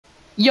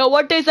Yo,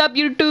 what is up,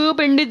 YouTube?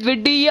 In this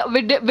video,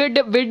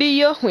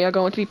 we are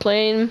going to be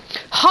playing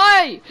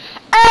high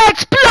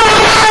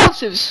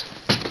explosives.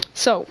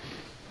 So,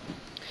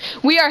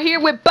 we are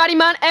here with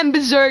Batman and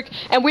Bzrk,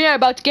 and we are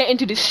about to get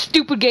into this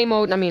stupid game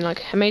mode. I mean,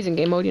 like, amazing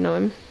game mode, you know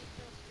him.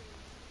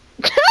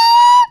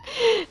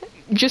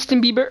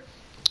 Justin Bieber.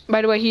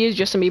 By the way, he is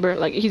Justin Bieber.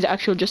 Like, he's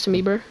actual Justin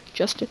Bieber.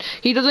 Justin.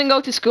 He doesn't go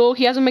to school.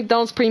 He has a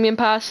McDonald's premium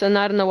pass, and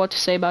I don't know what to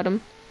say about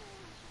him.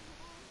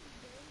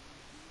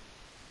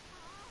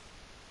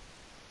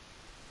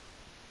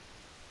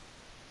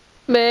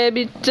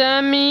 Baby,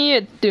 tell me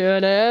you do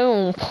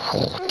it.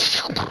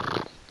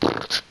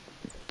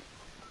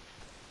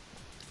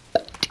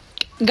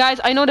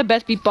 Guys, I know the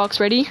best beatbox.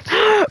 Ready?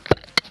 We're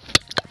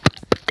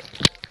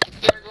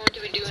going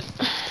to be doing.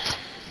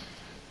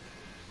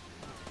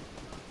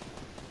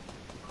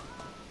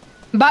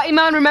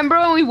 Batman, remember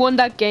when we won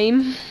that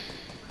game?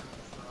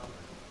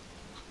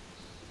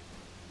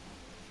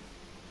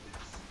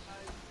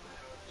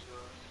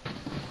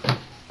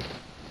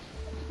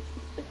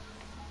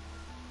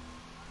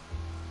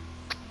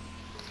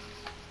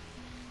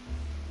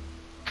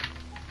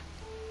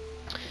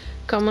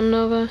 Come on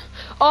over.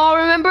 Oh,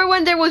 remember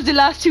when there was the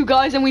last two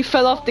guys and we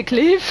fell off the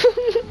cliff?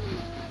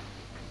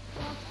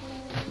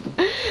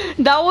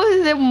 That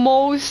was the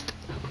most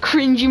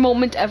cringy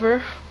moment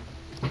ever.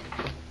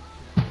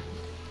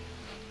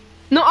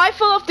 No, I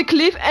fell off the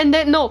cliff and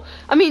then I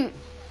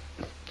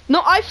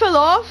fell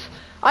off.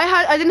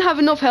 I didn't have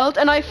enough health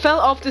and I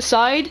fell off the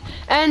side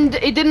and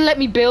it didn't let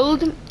me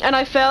build and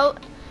I fell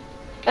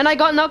and I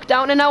got knocked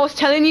down and I was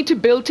telling you to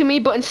build to me,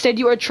 but instead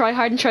you were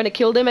tryhard and trying to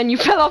kill them and you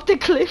fell off the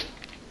cliff.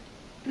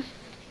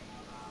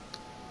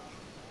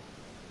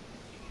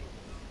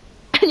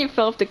 And you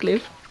fell off the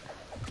cliff.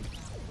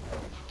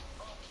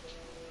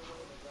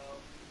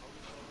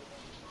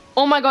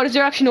 Oh my god, is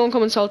there actually no one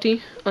coming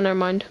salty? Oh, never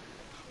mind.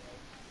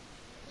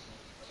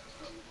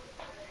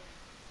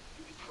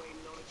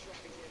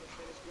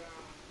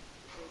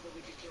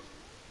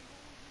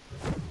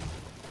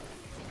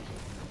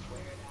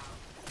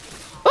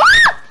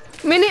 Ah!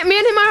 Me and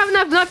him are having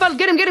a knife battle.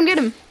 Get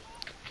him.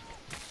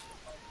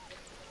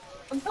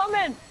 I'm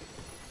coming.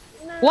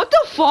 No. What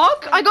the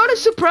fuck? I got a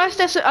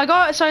suppressed I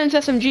got a silenced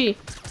SMG.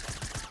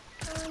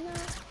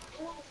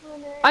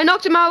 I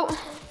knocked him out.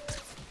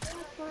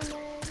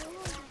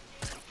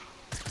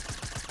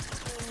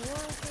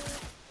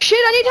 Shit,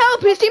 I need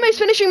help. His teammate's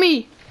finishing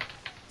me.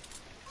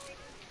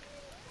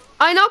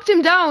 I knocked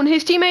him down.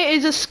 His teammate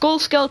is a skull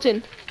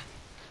skeleton.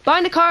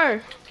 Behind the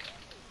car.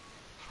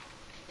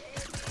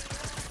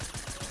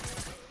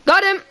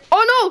 Got him.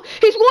 Oh no,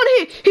 he's one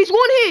hit. He's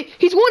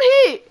one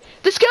hit.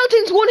 The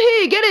skeleton's one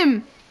hit. Get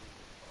him.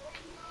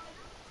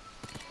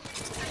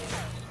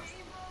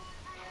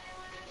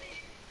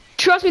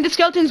 Trust me, the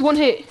skeleton's one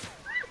hit.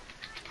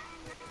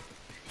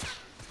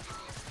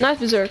 Nice,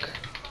 Bzrk.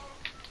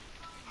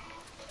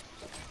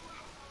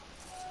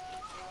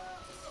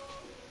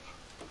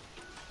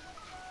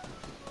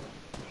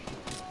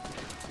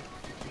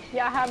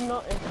 Yeah, I have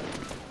nothing.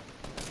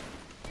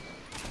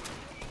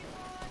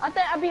 I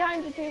think I'm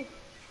behind you too.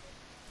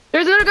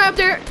 There's another guy up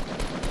there.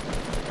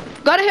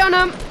 Got a hit on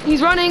him.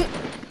 He's running.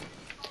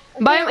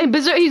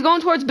 Bzrk, he's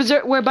going towards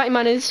Bzrk where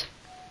Batman is.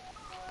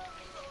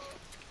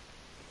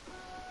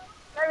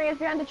 There he is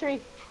behind the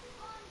tree.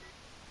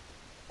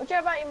 Watch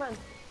out about you, man.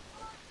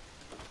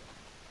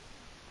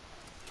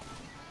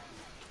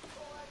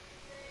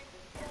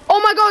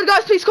 Oh my god,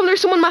 guys, please come. There's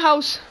someone in my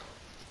house.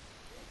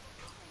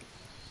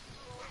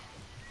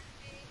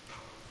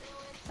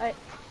 Right.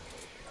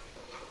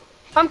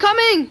 I'm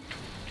coming.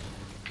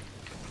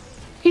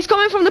 He's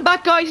coming from the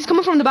back, guys. He's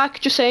coming from the back,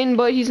 just saying,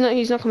 but he's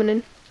not coming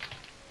in.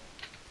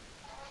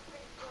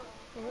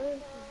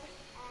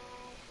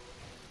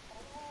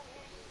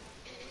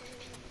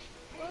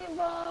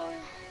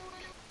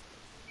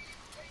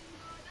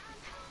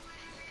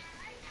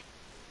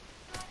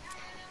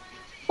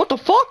 What the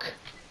fuck?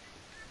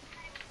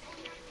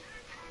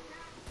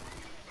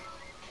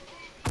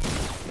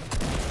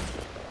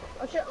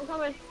 Oh shit, I'm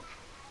coming.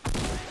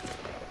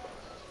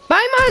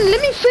 Bye, man.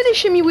 Let me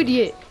finish him, you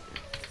idiot.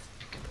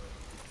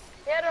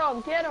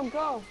 Get him,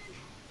 go.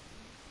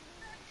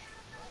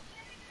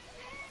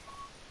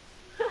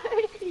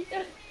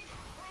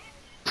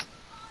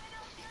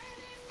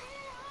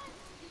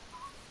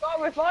 Go,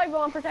 revive,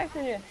 I'm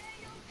protecting you.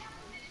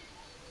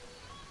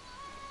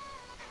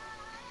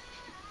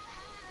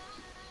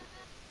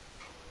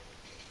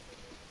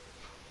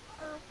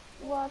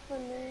 What's my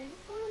name?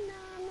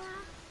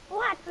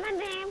 What's my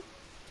name?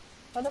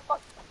 What the fuck?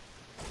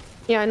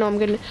 Yeah, I know. I'm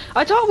getting.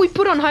 I thought we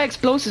put on high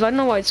explosives. I don't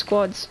know why it's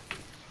squads.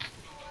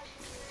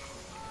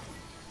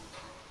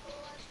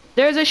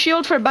 There's a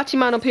shield for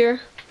Batman up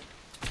here.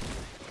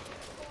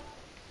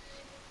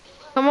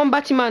 Come on,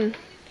 Batman.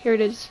 Here it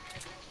is.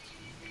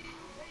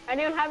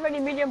 Anyone have any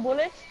medium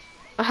bullets?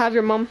 I have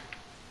your mom.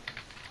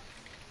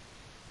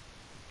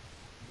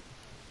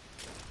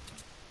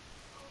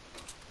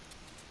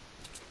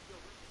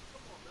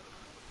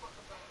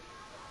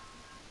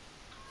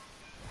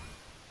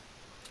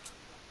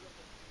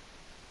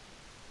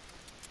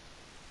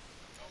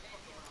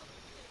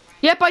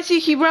 Yep, I see.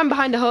 He ran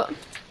behind the hut.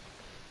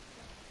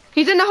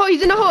 He's in the hut.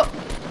 He's in the hut.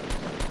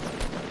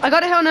 I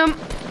got a hit on him.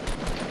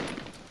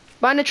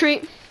 Behind the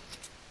tree.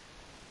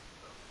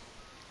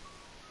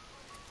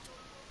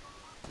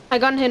 I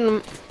got hit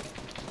him.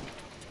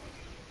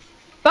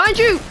 Behind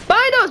you!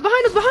 Behind us!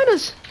 Behind us! Behind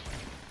us!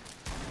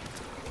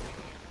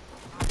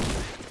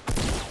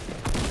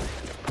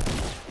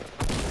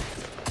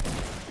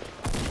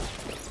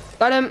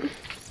 Got him.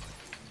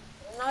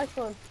 Nice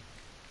one.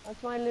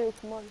 That's my loot.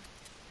 Come on.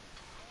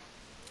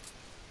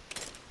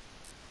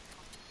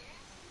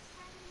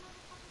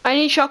 I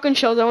need shotgun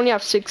shells. I only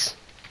have 6.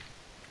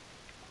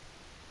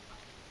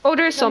 Oh,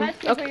 there's some.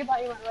 Okay. Okay.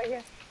 Right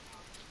here.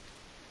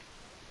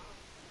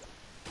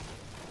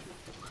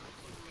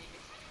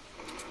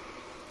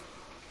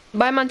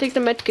 Bye, man. Take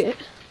the med kit.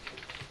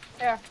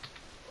 Here.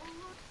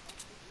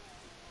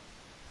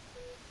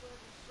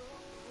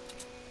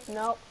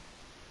 No.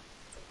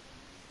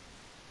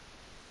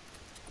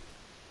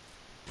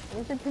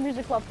 Listen to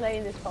music while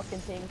playing this fucking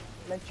thing.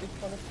 Like just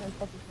for the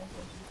fucking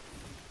seconds.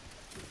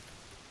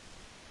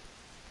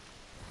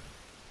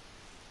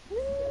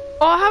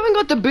 Oh, I haven't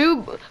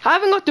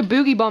got the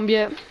boogie bomb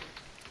yet.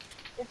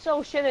 It's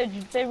so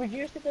shitty. They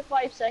reduced it to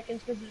 5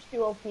 seconds because it's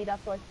too OP.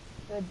 That's why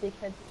they're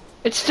dickhead.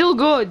 It's still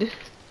good.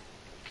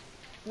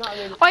 Not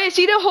really. Oh yeah,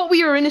 see the hut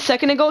we were in a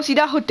second ago? See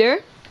that hut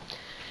there?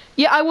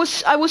 Yeah, I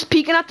was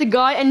peeking at the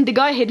guy and the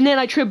guy hidden it and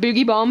I threw a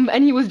boogie bomb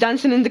and he was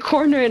dancing in the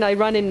corner and I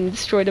ran in and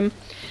destroyed him.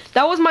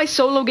 That was my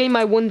solo game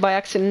I won by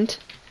accident.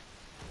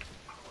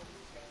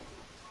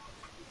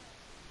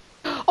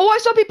 Oh, I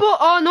saw people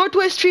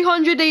Northwest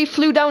 300, they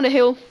flew down a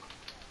hill.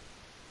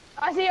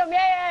 I see him.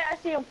 Yeah, I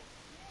see him.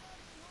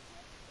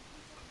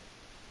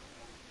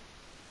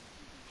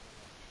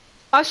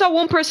 I saw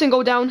one person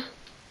go down.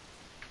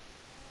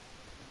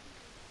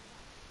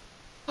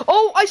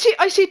 Oh, I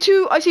see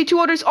two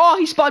others. Oh,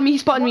 he spotted me. He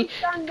spotted me.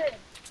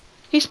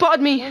 He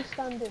spotted me.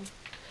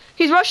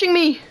 He's rushing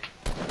me.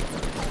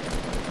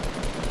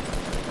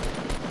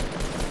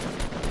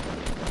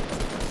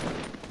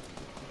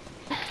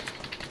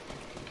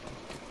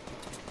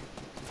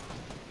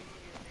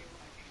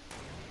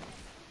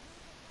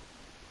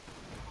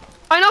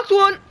 I knocked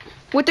one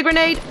with the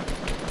grenade.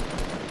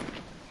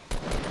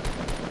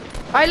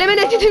 I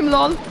eliminated him,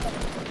 lol.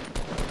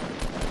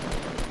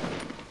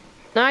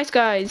 Nice,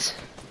 guys.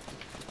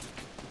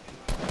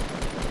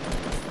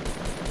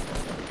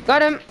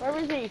 Got him. Where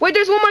is he? Wait,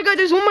 there's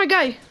one more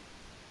guy.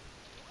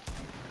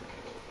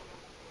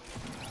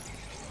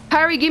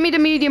 Harry, give me the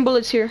medium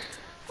bullets here.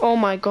 Oh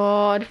my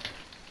god.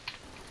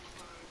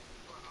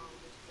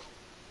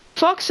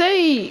 Fuck's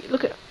sake.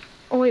 Look at.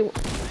 Oh wait.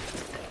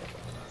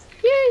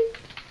 Yay.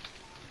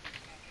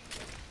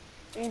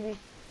 Easy.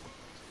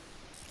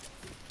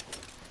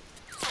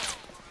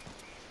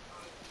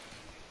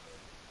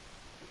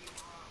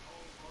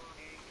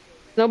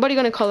 Nobody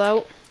gonna call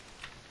out.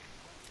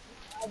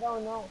 I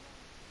don't know.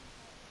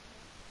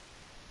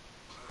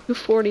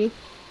 240.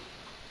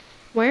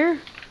 Where?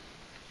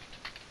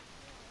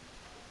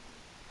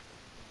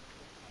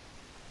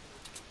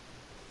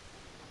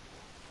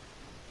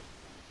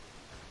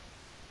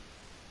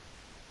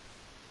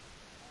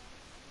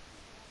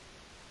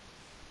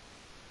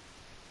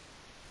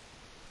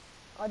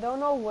 I don't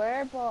know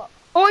where, but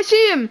Oh, I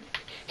see him.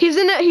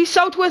 He's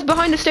southwest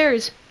behind the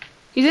stairs.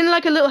 He's in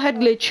like a little head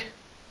glitch.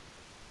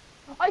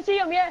 I see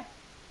him. Yeah.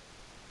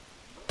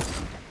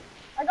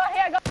 I got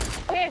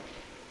hit.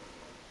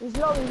 He's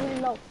low. He's really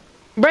low.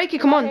 Break it,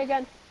 come on.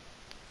 Again.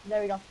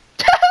 There we go.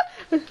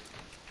 I'm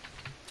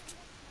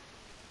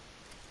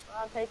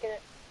taking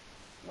it.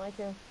 My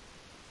kill.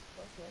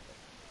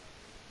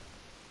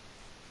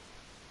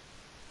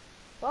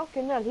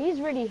 Fucking hell, he's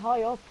really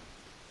high up.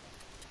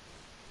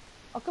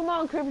 Oh, come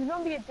on, Cribbs,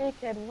 don't be a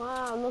dickhead.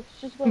 Wow, look,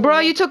 it's just going. Bro,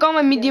 you took all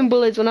my medium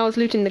bullets when I was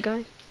looting the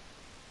guy.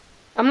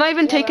 I'm not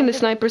even taking the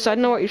sniper, so I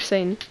don't know what you're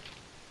saying.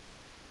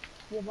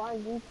 Yeah,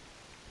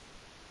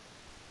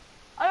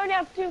 I only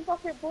have 2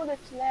 fucking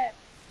bullets left.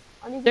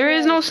 There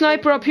is no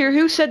sniper up here.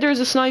 Who said there's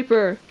a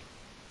sniper?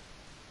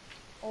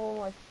 Oh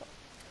my god.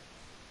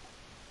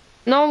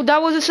 No,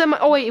 that was a semi.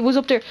 Oh wait, it was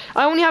up there.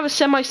 I only have a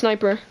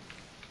semi-sniper.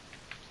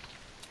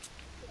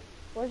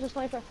 Where's the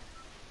sniper?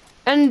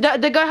 And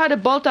the guy had a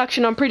bolt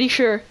action, I'm pretty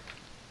sure.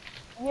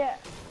 Yeah.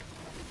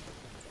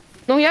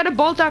 No, he had a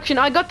bolt action.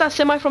 I got that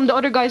semi from the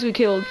other guys we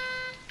killed.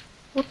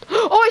 What?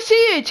 Oh, I see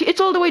it!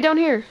 It's all the way down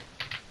here.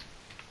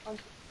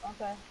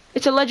 Okay.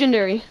 It's a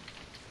legendary.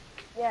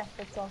 Yeah,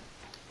 that's all.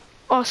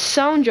 Oh,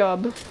 sound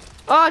job.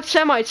 Oh, it's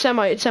semi.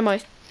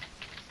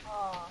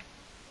 Oh.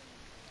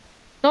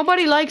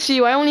 Nobody likes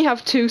you. I only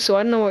have 2, so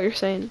I don't know what you're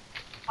saying.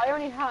 I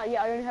only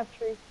have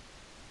 3.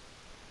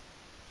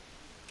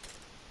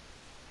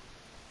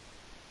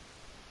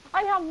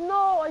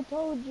 I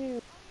told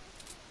you.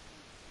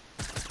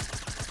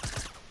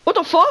 What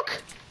the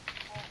fuck?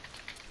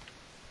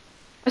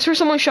 I swear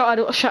someone shot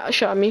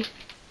at me.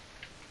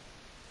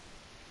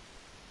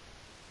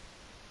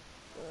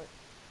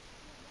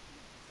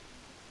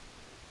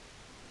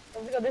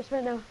 Let's go this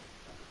way now.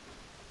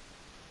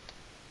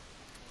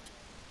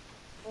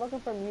 I'm looking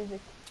for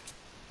music.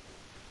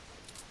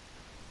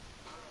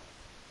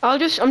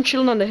 I'm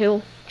chilling on the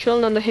hill.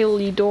 Chilling on the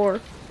hilly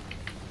door.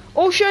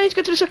 Oh shit, I need to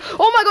get to the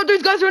oh my god,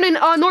 there's guys running,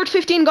 north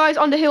 15 guys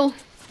on the hill.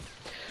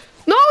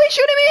 No, he's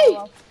shooting me!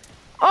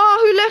 Oh,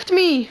 who left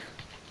me?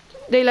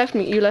 They left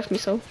me, you left me,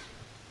 so.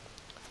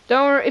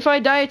 Don't worry, if I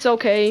die, it's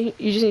okay.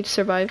 You just need to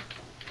survive.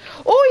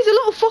 Oh, he's a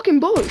little fucking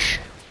bush.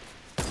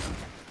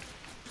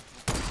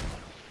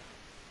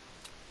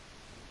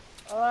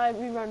 Alright,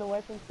 we ran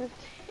away from 50.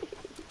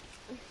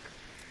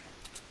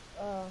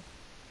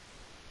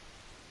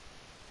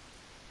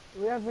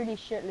 We have really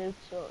shit loot,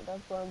 so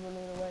that's why I'm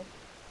running away.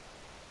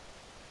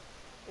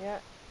 Yeah.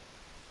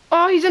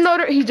 Oh,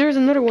 there's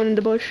another one in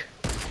the bush.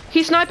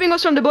 He's sniping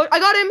us from the bush. I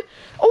got him.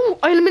 Oh,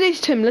 I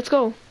eliminated him. Let's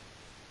go.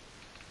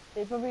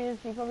 He probably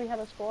had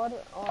a squad.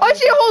 Oh, I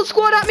see a whole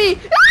squad at me.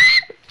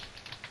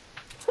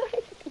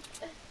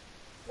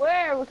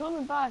 Where? We're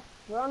coming back.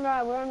 We're on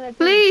that.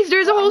 Please,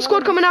 there's a whole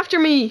squad coming after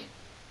me.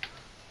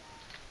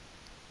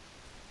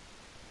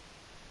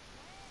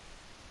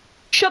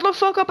 Shut the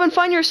fuck up and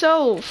find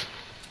yourself.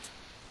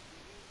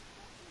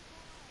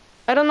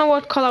 I don't know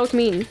what call out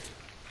mean.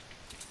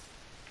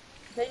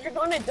 Then you're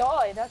gonna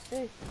die, that's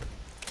it.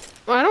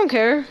 I don't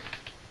care.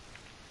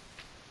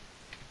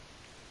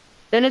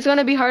 Then it's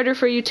gonna be harder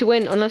for you to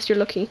win unless you're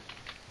lucky.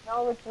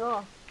 No, it's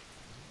not.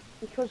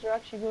 Because you're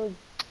actually good.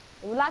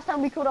 Last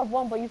time we could have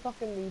won, but you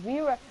fucking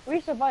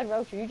we survived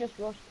Roucher, you just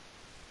rushed.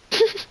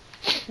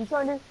 you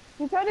trying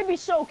to be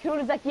so cool,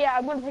 it's like, yeah,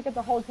 I'm gonna pick up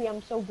the whole team,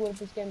 I'm so good at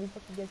this game, you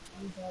fucking get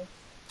you guys.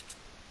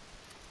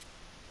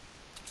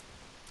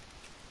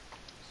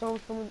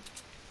 Someone's coming.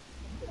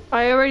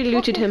 I already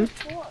looted him.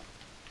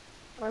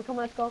 Alright, come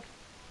on, let's go.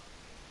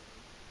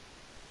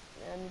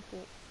 Yeah, me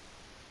too.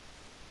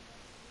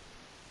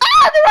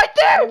 Ah, they're right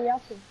there! Yeah,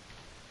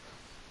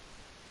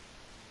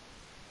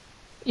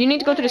 You need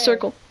to go to the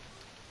circle.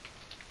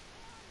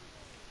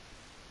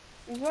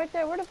 He's right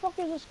there. Where the fuck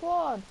is the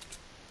squad?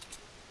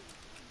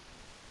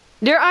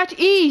 They're at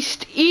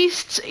east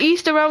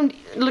around.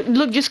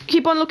 Look, just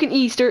keep on looking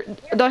east.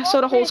 I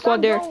saw the whole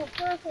squad there.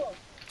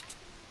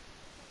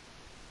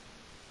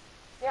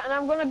 Yeah, and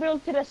I'm gonna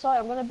build to the side.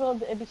 I'm gonna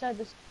build beside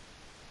this.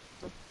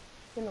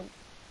 Kill him.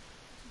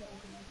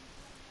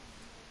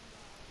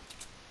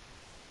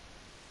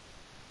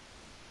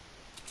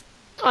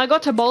 I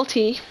got a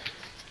Balti.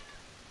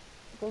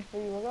 Good for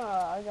you.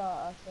 I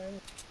got a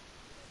sandwich.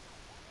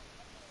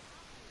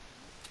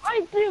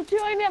 I do too.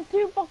 I only have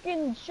 2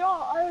 fucking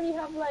shots. I only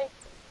have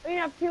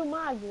 2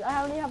 mags.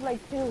 I only have like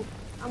 2.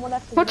 I'm gonna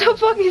have to. What the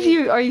fuck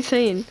are you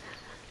saying?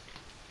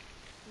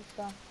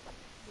 Yeah.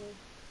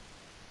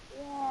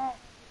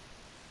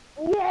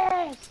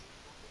 Yes.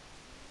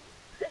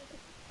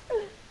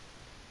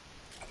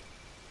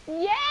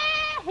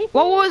 Yeah.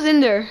 What was in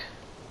there?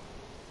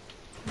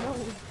 No.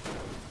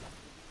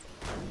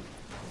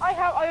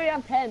 I only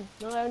have 10.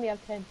 No, I only have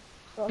 10.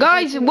 So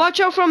Guys, watch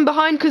out from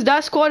behind, cause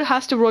that squad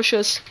has to rush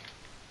us.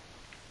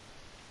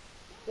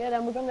 Yeah,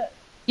 then we're gonna.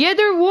 Yeah,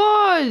 there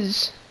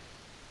was.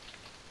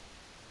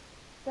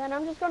 Then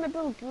I'm just gonna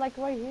build like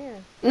right here.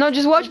 No,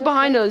 just watch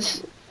behind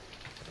us.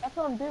 That's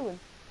what I'm doing.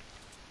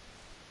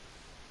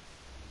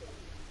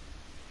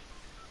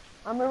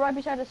 I'm right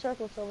beside the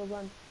circle, so we're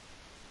going.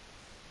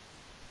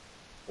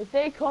 If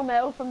they come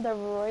out from the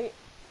right,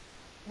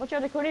 watch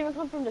out, they couldn't even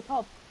come from the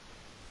top.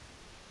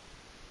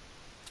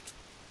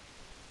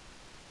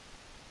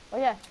 Oh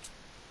yeah.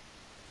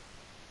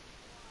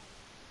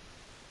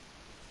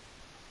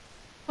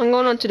 I'm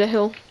going onto the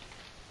hill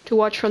to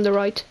watch from the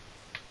right.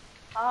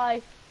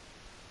 Hi.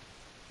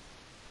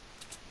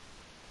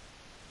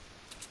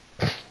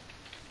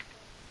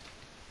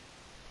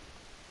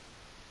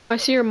 I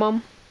see your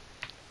mom.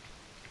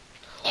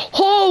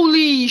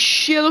 Holy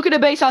shit, look at the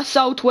base at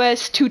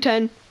southwest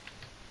 210.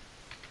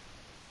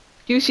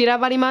 Do you see that,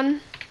 buddy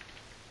man?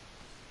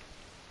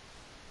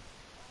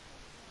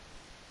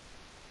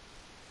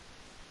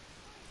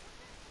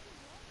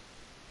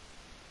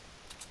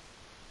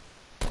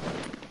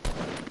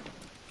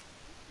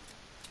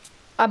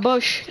 A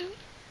bush.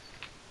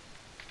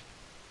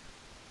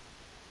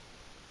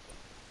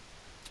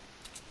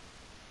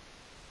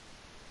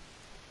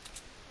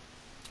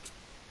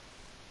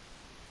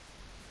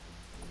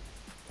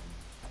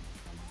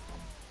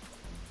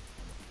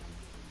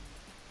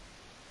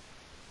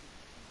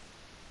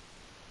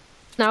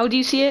 Now do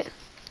you see it?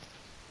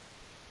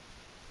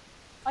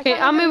 Okay,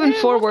 I'm moving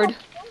forward.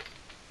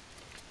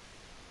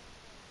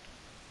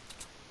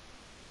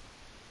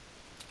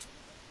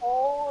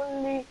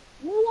 Holy,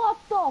 what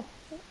the f—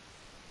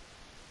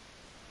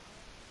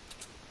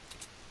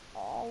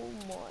 oh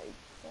my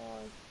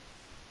god.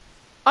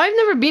 I've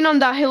never been on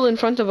that hill in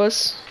front of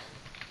us.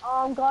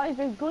 Guys,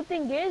 the good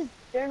thing is,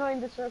 they're not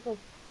in the circle,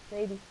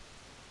 maybe.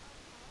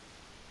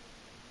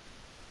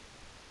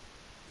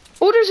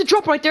 Oh, there's a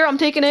drop right there. I'm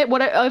taking it.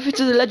 If it's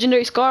a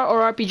legendary scar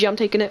or RPG, I'm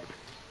taking it.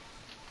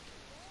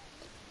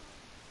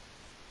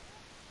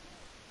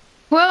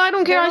 Well, I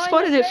don't care. I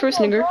spotted it first,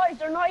 nigger. Guys,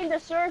 they're not in the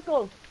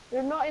circle.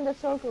 They're not in the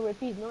circle.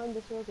 Repeat, not in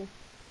the circle.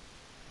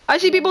 I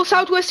see people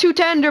southwest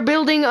 210. They're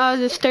building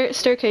the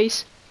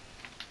staircase.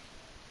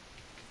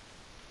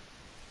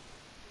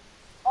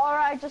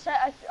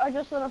 I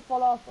just let it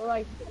fall off.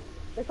 Alright.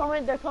 They're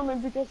coming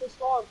because the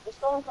storm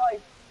guys.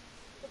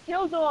 We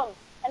killed them.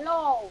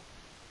 Hello.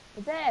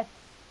 The death.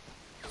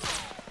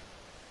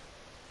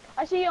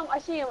 I see him.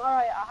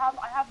 Alright,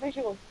 I have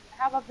visual.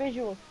 I have a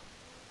visual.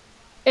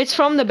 It's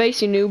from the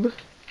base, you noob.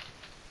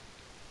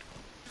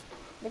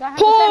 The guy has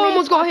Oh,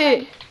 almost got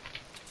hit.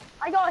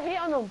 I got hit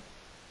on him.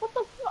 What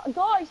the fuck?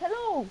 Guys,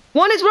 hello.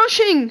 One is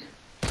rushing.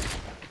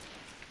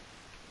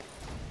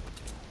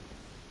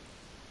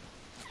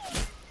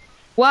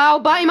 Wow,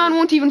 Batman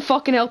won't even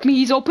fucking help me.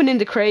 He's opening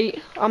the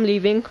crate. I'm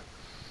leaving.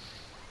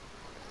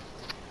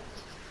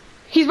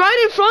 He's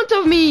right in front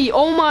of me.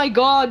 Oh my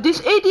god. This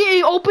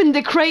idiot opened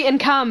the crate and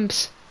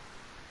camps.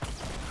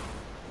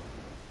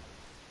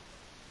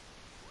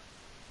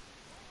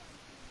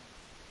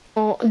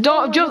 Oh,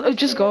 don't,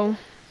 just go.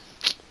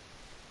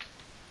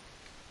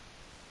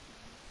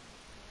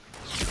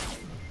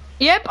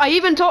 Yep, I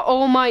even thought,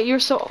 oh my, you're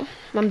so,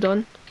 I'm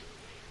done.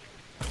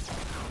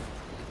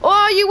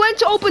 Oh, you went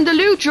to open the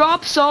loot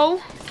drop, so.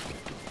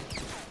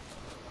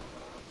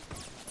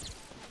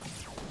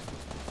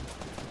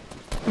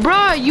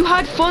 Bruh, you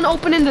had fun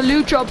opening the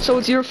loot drop, so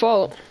it's your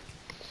fault.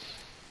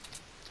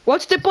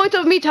 What's the point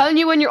of me telling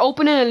you when you're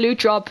opening a loot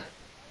drop?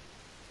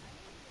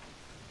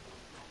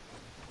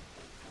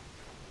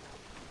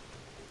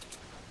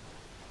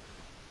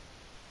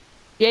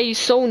 Yeah, you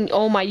so,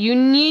 oh my, you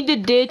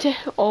needed it.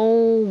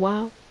 Oh,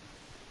 wow.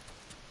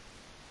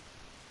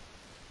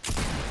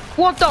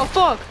 What the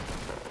fuck?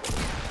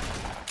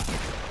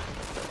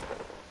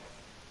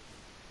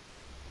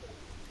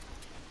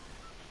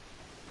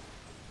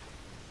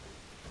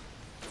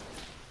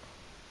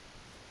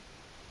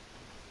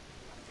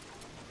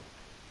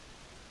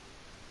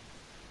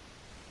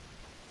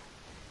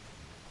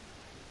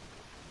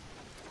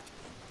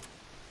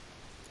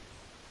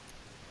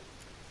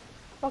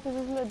 Fuck is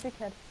this little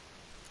dickhead?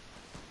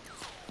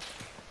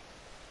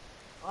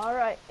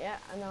 Alright, yeah,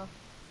 I know.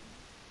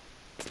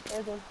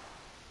 There's him.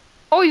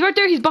 Oh, he's right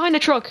there. He's behind the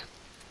truck.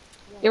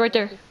 Yeah, You're right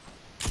there.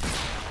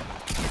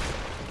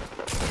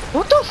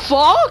 What the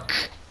fuck?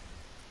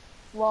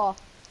 What?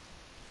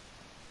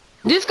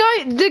 This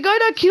guy, the guy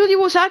that killed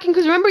you was hacking,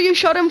 because remember you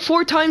shot him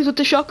 4 times with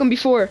the shotgun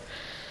before.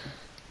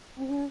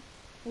 You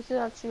see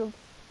that shield?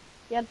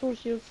 He had 2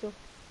 shields too.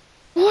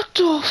 What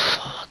the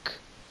fuck?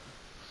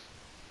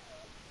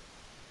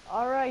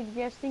 Alright,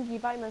 yeah, Stinky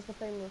Batman's the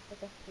famous.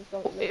 Okay, let's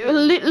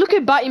go. Look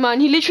at Batman.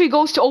 He literally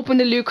goes to open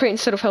the loot crate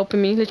instead of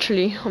helping me.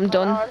 Literally, I'm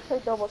done. Let's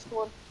take double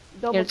squad.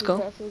 Double, Yeah, let's go.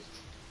 characters.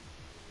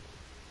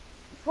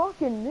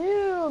 Fucking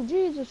hell,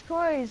 Jesus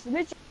Christ.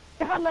 Literally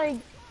had like...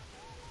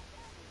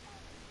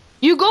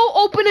 You go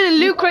opening a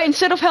loot crate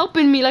instead of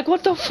helping me. Like,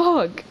 what the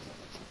fuck?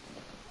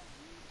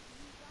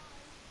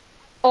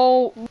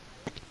 Oh.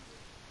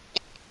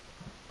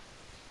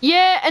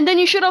 Yeah, and then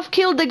you should have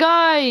killed the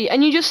guy,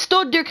 and you just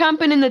stood there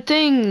camping in the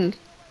thing.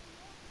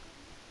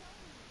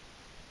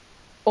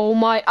 Oh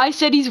my, I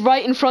said he's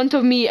right in front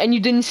of me, and you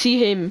didn't see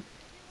him.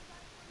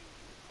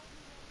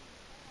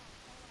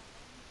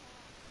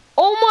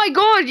 Oh my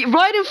god,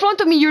 right in front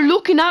of me, you're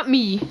looking at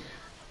me.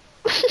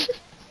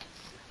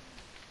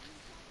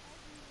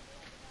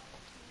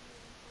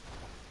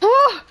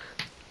 Ah!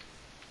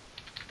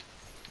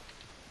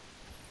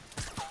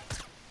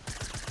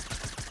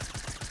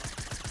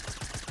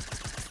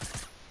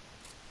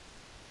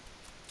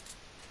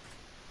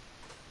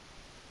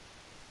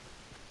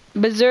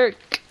 Bzrk.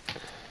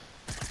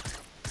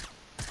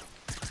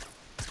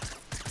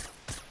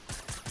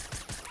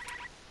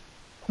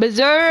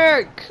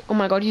 Bzrk! Oh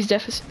my god, he's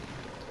deaf.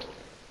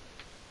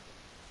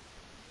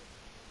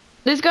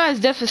 This guy is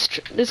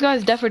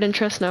deafer than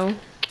Tress now.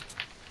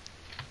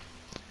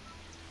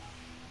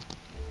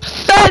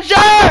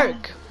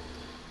 Bzrk!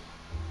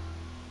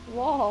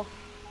 Whoa.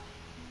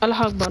 Allah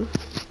Akbar.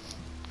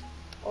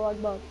 Oh,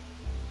 Akbar.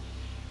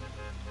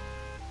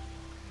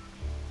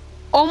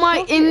 Oh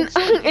my,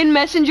 in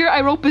Messenger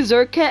I wrote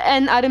Bzrk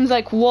and Adam's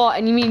like, what?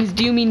 And he means,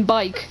 do you mean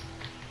bike?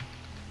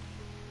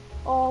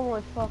 Oh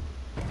my fuck.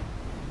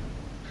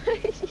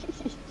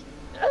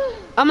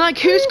 I'm like,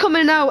 who's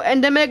coming out?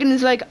 And then Megan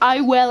is like,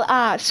 I will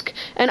ask.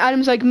 And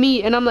Adam's like,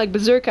 me. And I'm like,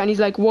 Bzrk. And he's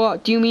like,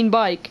 what? Do you mean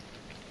bike?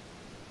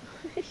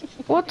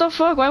 What the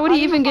fuck? Why would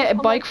he even get a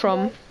bike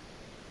from?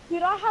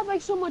 Dude, I had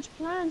like so much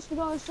plans to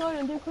go outside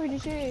and do crazy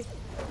shit.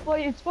 But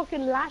it's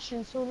fucking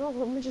lashing, so no,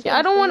 I'm just... Yeah,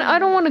 I don't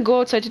want to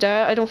go outside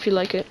today. I don't feel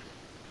like it.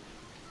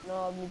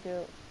 No, me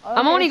too.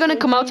 I'm only gonna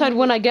come outside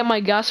when I get my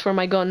gas for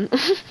my gun.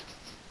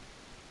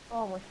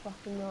 Oh my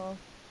fucking no.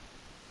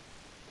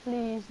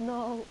 Please,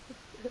 no.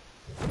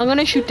 I'm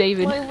gonna shoot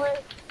David. Wait.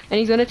 And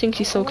he's gonna think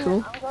he's so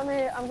cool.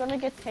 I'm gonna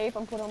get tape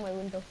and put on my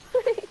window.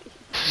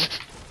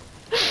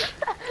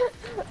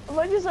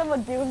 Imagine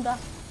someone doing that.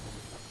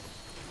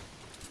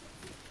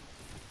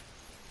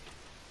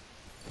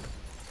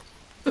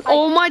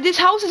 Oh my, this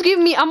house is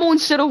giving me ammo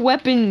instead of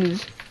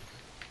weapons.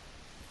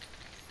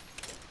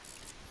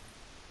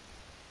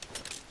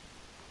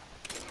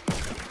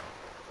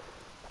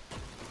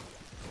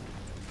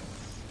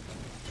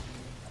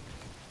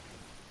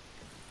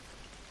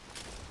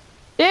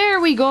 There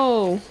we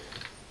go.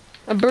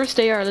 A burst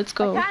AR, let's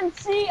go. I can't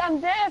see,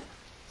 I'm deaf.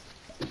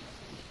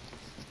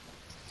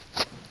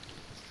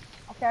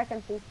 Okay, I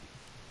can see.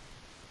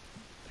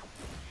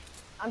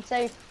 I'm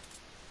safe.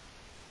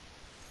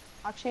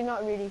 Actually,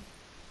 not really.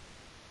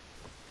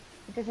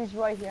 Because he's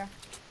right here.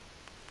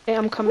 Okay,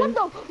 I'm coming.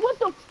 What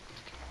the?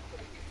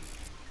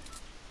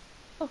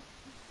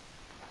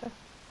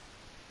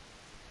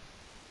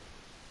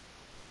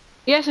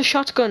 Yes, a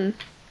shotgun.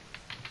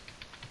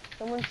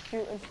 Someone's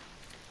shooting.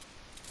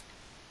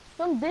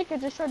 Some dickhead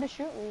just tried to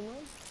shoot me, man.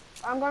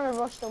 I'm gonna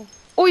rush them.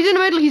 Oh, he's in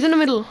the middle, he's in the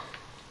middle.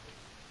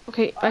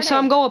 Okay, I saw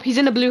him go up. He's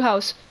in the blue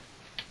house.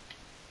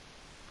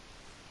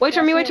 Wait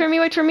for me, wait for me,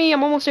 wait for me.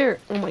 I'm almost there.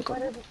 Oh my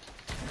god.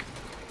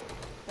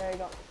 There you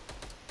go.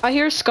 I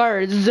hear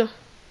scars.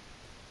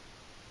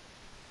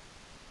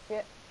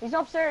 Yeah, he's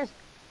upstairs.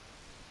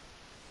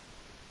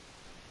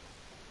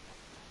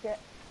 Yeah.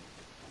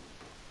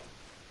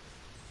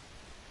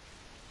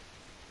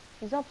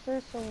 He's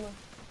upstairs somewhere.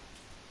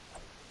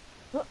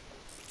 Look.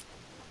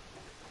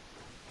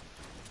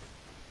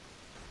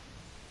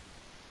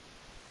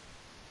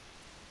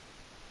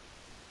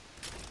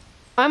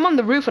 I'm on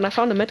the roof and I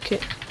found a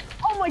medkit.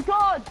 Oh my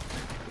god!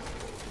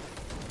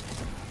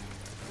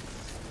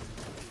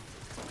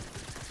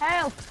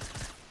 Help!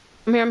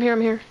 I'm here, I'm here,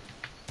 I'm here.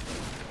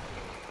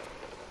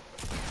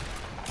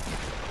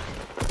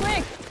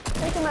 Quick!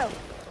 Take him out.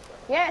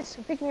 Yes,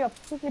 pick me up.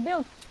 Quickly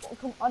build. Oh,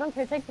 come, I don't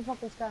care, take the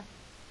fucking scar.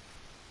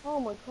 Oh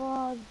my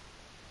god.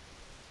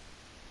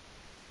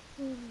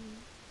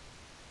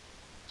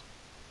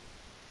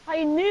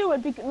 I knew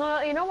it because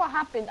no, you know what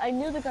happened? I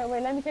knew the guy.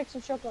 Wait, let me take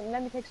some shotgun.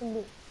 Let me take some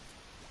loot.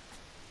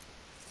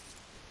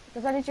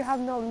 Because I need to have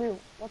no loot.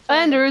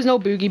 And there is no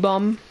boogie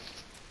bomb.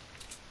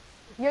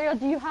 Yeah,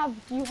 do you have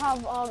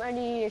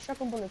any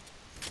shotgun bullets?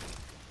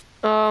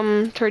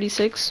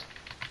 36.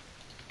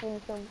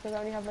 Because I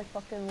only have like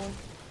fucking one.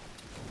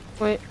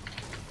 Wait.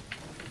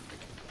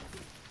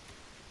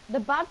 The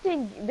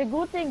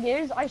good thing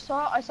is, I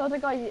saw the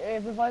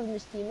guy reviving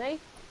his teammate,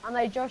 and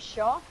I just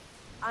shot,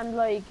 and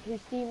like his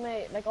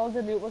teammate, like all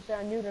the loot was there.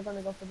 I knew they're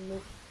gonna go for the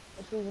loot.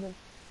 I shoot with him.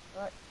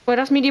 Alright. Wait,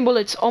 that's medium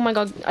bullets. Oh my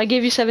god, I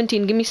gave you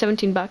 17. Give me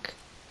 17 back.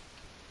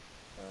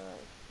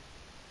 Alright.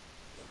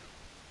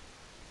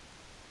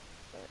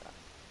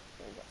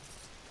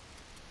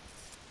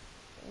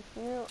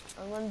 Thank you.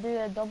 I'm gonna do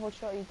a double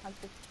shot you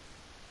tactic.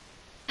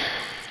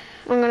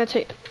 I'm gonna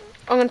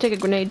take a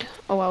grenade.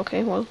 Oh wow,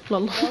 okay, well,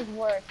 lol. It does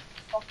work.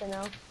 Fucking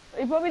hell.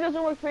 It probably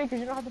doesn't work for you because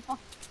you don't have the fuck.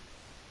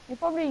 You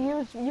probably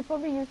use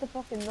the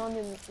fucking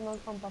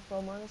non-combat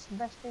pro, man. It's the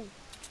best thing.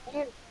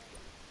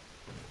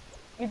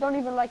 You don't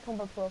even like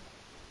combat pro.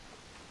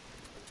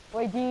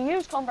 Wait, do you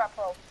use combat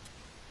pro?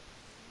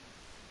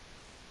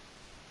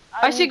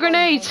 I see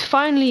grenades!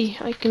 Finally!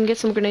 I can get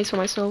some grenades for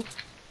myself.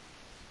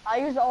 I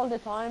use it all the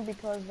time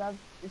because that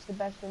is the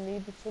best for me.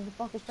 But so the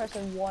fuck is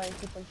pressing Y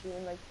and keep on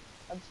shooting, like,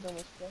 that's so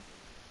much stuff.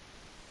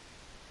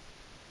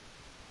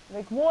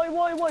 Like,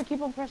 why,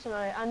 keep on pressing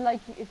on it. And like,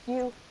 if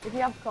you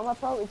have combat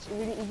pro, it's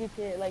really easy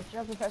to, like, just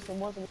have to press it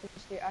once and it's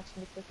just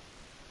actually quick.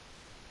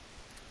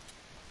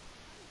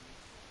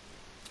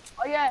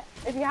 Oh yeah,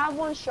 if you have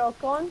one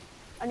shotgun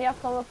and you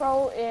have combat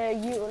pro,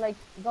 you like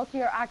go to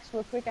your axe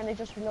real quick and it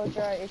just reloads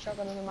your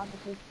shotgun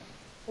automatically.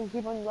 So you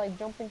keep on like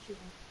jumping,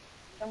 shooting.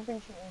 But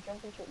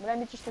let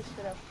me just switch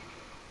it out.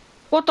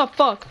 What the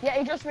fuck? Yeah,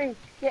 it just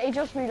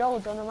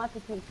reloads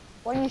automatically.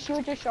 When you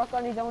shoot your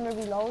shotgun, you don't want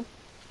to reload,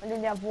 and then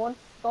you have one.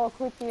 Go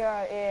quick to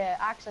your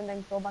axe and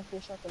then go back to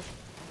your shotgun.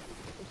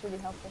 It's really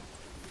helpful.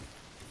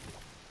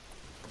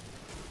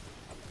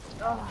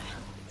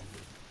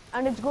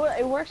 And it's good.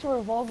 It works with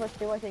revolvers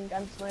too, I think,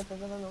 and snipers.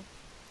 I don't know.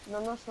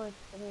 No, not snipers.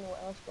 I don't know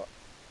what else, but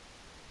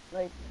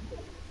like.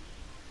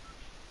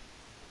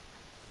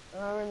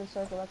 We're in the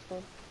circle. That's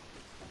good.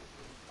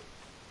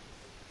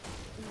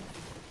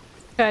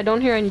 Okay, I don't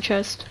hear any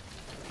chest.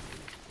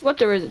 What?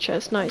 There is a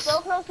chest. Nice. I'm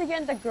so close to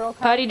getting the girl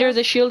character. Patty, there's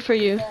a shield for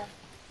you.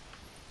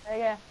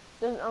 Yeah.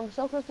 I'm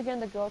so close to getting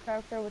the girl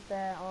character with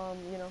the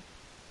you know,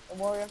 the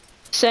warrior.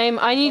 Same.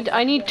 I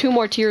need 2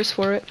 more tiers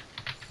for it.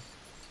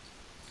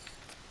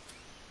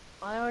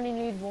 I only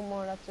need 1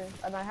 more. That's it.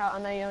 And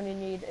I only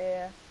need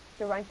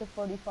to rank to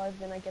 45.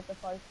 Then I get the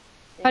 5.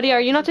 Patty,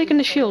 are you not taking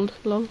the shield?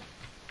 Lol.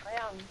 I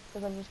am,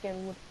 because I'm just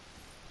getting wood.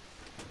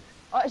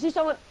 Oh, I see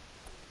someone.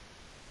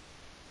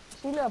 I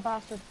see a little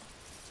bastard.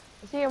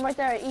 I see him right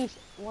there at east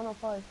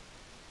 105.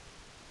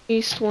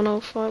 East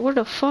 105. Where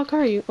the fuck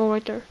are you? Oh,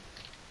 right there.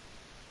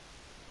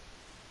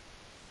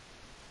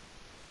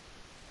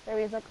 There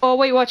he is. Like, oh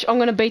wait, watch. I'm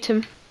gonna bait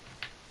him.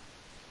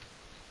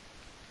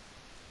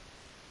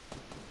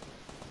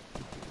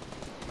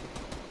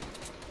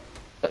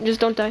 Just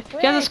don't die.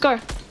 wait. He has a scar.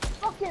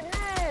 Fucking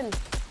hell!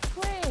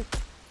 Wait.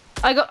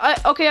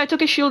 Okay, I took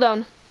his shield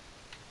down.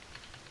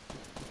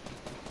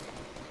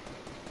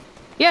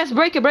 Yes,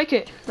 break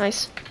it.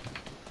 Nice.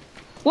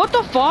 What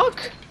the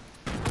fuck?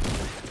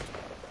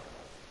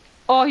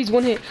 Oh, he's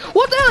 1 hit.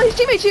 What the hell? His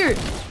teammate's here.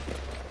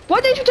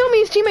 Why didn't you tell me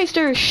his teammate's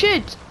there?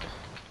 Shit.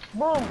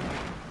 Boom.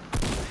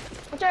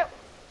 Watch out.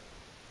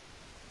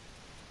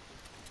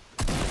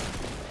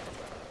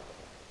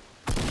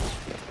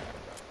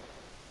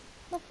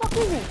 The fuck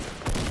is he?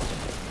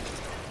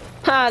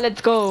 Ha,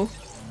 let's go. Alright,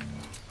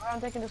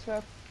 I'm taking the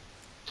slurp.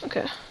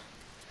 Okay.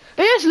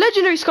 Yes,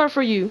 legendary scar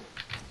for you.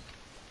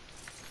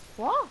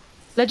 What?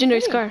 Legendary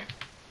Really? scar.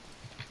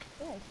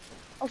 Yes.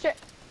 Oh shit.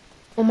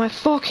 Oh my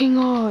fucking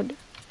god.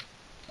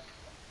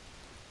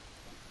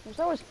 This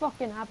always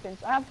fucking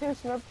happens. I have 2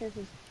 slurp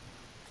juices.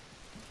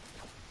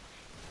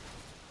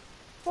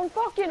 From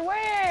fucking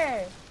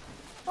where?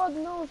 God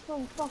knows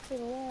from fucking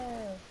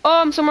where.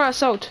 Oh, I'm somewhere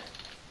else out.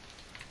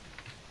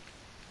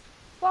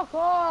 Fuck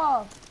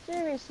off!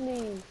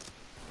 Seriously.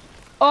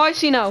 Oh, I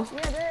see now.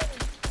 Yeah, there.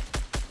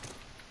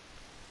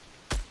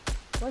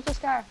 Where's the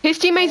scar? His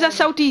teammate's Oh, at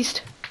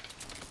southeast.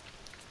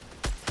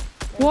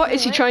 yeah, What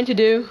is he right? trying to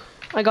do?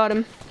 I got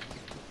him.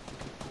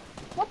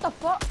 What the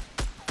fuck?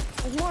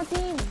 There's more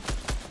teams.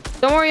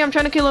 Don't worry, I'm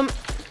trying to kill him.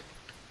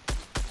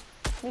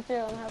 Me too,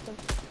 I'm helping.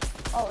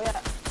 Oh yeah.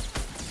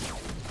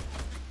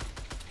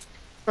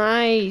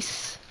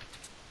 Nice.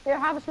 Here,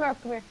 have a slurp.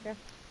 Come here. Here.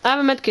 I have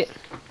a medkit.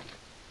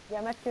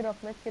 Yeah, make it up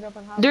and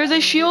have There's it.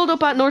 a shield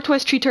up at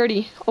Northwest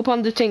 330, up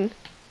on the thing.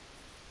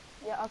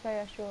 Yeah, okay,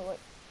 yeah, sure, wait.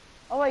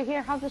 Oh wait,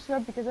 here, have the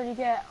slurp because then you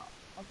get...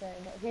 Okay,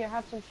 here,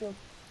 have some shield.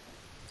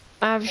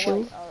 I have a Oh,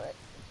 shield. wait, alright.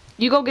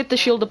 You go get the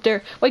shield up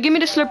there. Wait, give me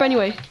the slurp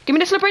anyway. Give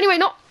me the slurp anyway,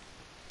 no!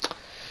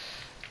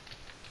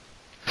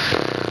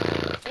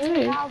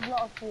 You have a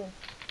lot of shield.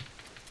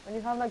 And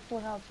you have like full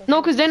health. So No,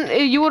 because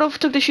then you would have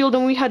took the shield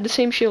and we had the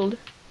same shield.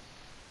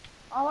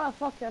 Oh well,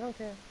 fuck you, I don't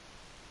care.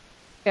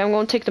 Okay, I'm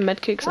going to take the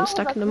medkit because I'm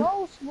stacking them. That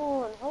was a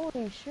close one,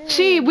 holy shit.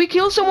 See, we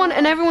kill someone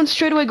and everyone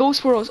straight away goes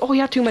for us. Oh, he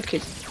had 2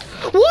 medkits.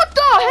 What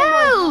the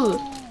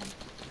hell?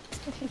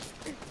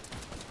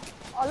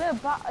 Oh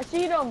look, I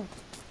see them.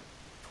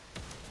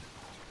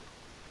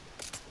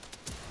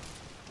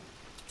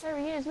 There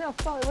he is, little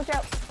fuck, watch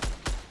out.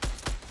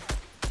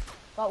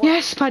 Got one.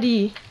 Yes,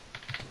 Paddy.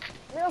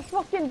 Little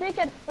fucking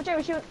dickhead, watch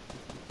out, shoot.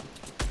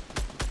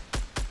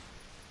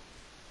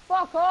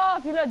 Fuck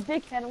off, you little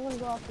dickhead, I'm gonna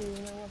go after you, you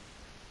know what?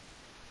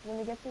 When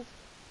you get this.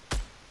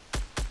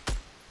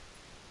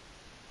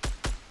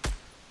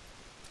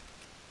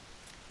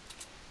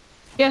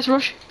 Yes,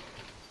 rush.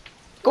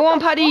 Go on,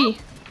 Paddy.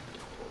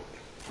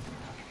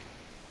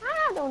 Ah,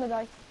 I don't wanna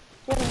die.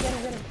 Get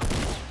him.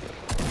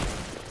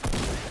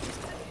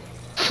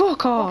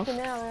 Fuck off.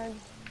 Fucking hell, man.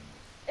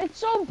 It's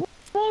so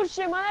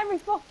bullshit, man, every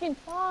fucking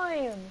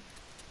time.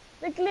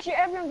 Like, literally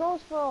everyone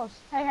goes for us.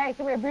 Hey,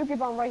 come here, Bzrk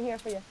bomb right here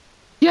for you.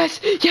 Yes.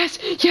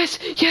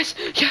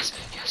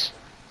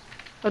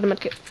 Oh, the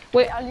medkit.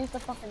 Wait, I'll use the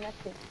fucking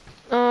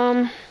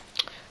medkit.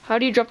 how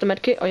do you drop the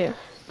medkit? Oh, yeah.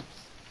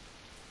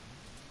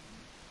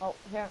 Oh,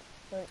 here,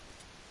 wait.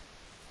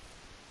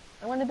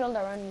 I'm gonna build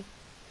around you.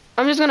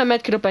 I'm just gonna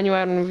medkit up anyway,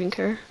 I don't even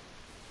care.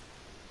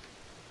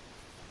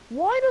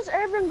 Why does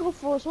everyone go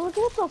for us? Like,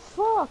 what the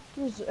fuck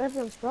is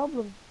everyone's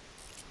problem?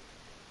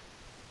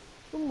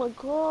 Oh my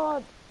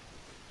god.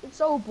 It's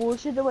so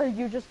bullshit the way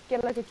you just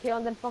get like a kill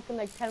and then fucking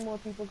like 10 more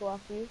people go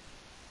after you.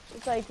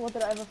 It's like, what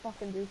did I ever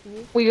fucking do to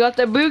you? We got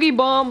the boogie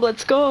bomb,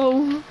 let's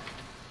go.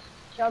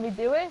 Shall we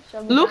do it?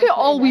 Shall we Look at dance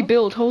all right we now?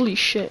 built, holy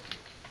shit.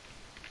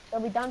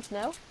 Shall we dance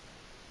now?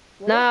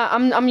 Nah,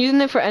 I'm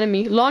using it for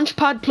enemy. Launch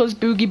pad plus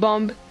boogie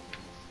bomb.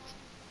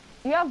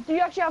 Do you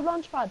actually have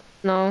launch pad?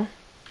 No.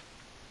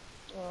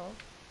 Oh.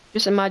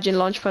 Just imagine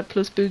launch pad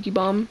plus boogie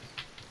bomb.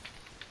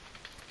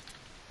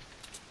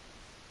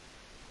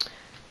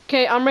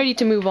 Okay, I'm ready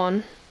to move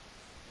on.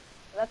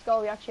 Let's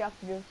go, we actually have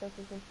to do this.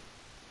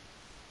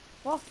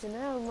 Fucking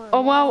hell, man. Oh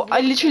wow,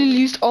 I literally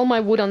used all my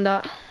wood on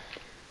that.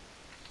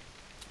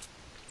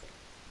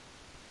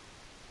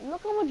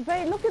 Look how much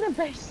base, look at the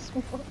base.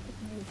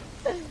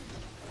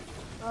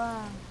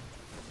 Ah.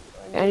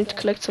 I need to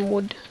collect some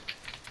wood.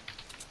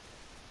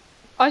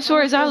 I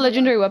swear, is that a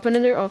legendary weapon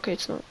in there? Okay,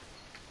 it's not.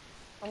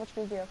 How much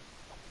do you have?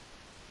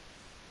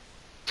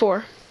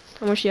 4.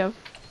 How much do you have?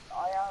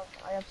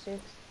 I have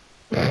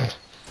 6.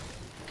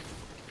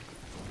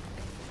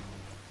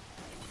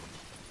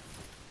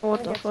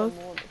 What the fuck?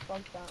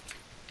 Fuck that.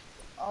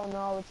 Oh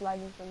no, it's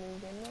lagging for me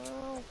again.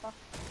 No, fuck.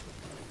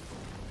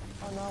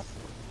 Oh no.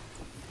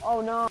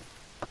 Oh no.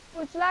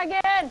 It's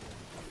lagging!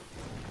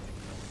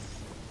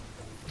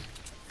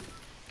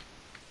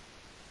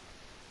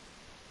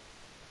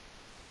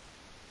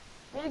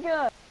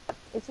 Nigga!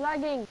 It's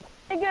lagging!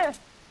 Nigga!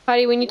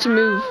 Patty, we need to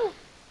move.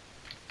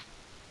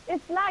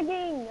 It's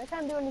lagging! I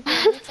can't do anything.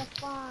 What the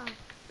fuck?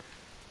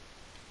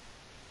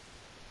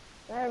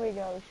 There we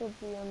go. It should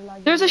be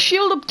unlagging. There's a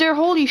shield up there,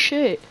 holy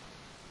shit.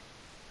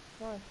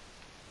 Nice.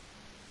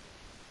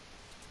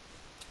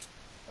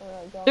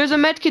 Alright, go. There's a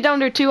medkit down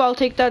there too, I'll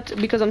take that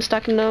because I'm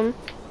stacking them.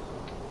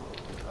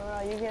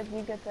 Alright, you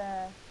get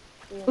the...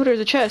 Oh, there's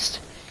a chest.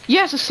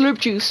 Yes, a slurp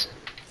juice.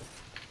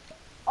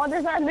 Oh,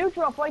 there's that loot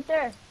drop right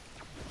there.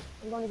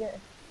 I'm gonna get it.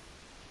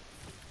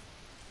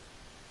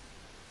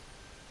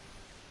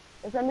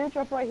 There's a loot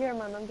drop right here,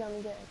 man. I'm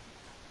gonna get it.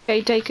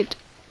 Okay, take it.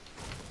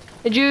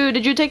 Did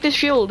you take this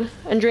shield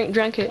and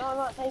drank it?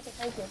 No, take it.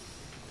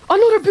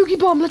 Another boogie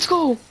bomb, let's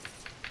go!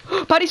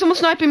 Patty, someone's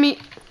sniping me.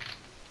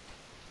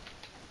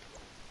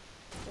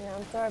 Yeah,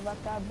 I'm sorry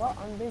about that, but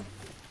I'm big.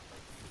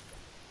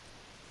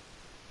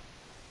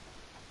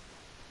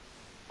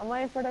 I'm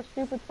waiting for that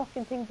stupid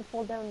fucking thing to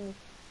fall down on me.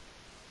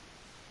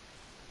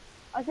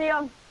 I see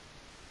him.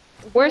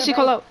 Where is he?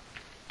 Call out.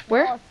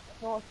 Where?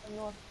 North.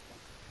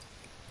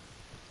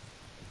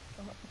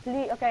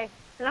 Please, okay.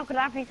 Now could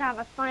I please have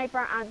a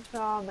sniper and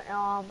some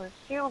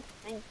shield?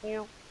 Thank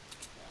you.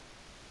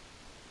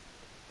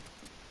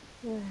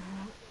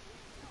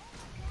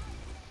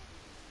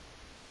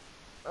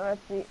 Let's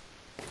see.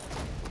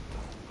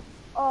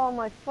 Oh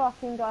my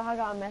fucking god, I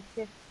got a mess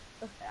here.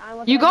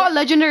 You got a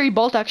legendary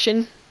bolt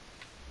action.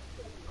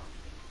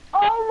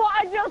 Oh,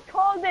 I just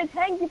called it.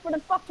 Thank you for the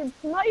fucking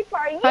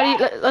sniper.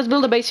 Yes! Let's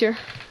build a base here.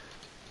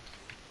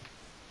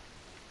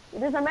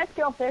 There's a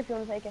medkit up there if you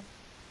want to take it.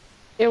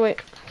 Yeah,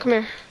 wait. Come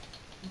here.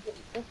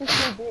 This is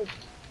too big.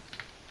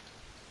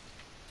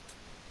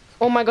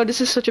 Oh my god,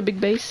 this is such a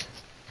big base.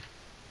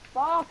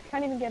 Fuck,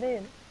 can't even get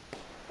in.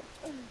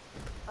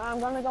 I'm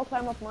gonna go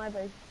climb up my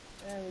base.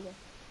 There we go.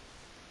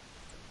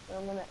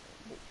 I'm gonna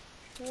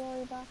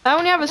destroy that. I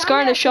only have a scar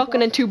and a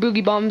shotgun and 2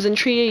 boogie bombs and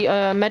 3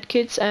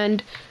 medkits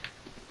and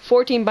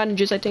 14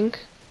 bandages, I think.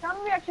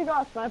 Can we actually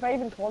got a sniper? I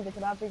even called it.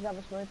 Could I please have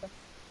a sniper?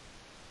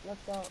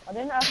 Let's go. I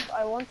didn't ask.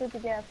 I wanted to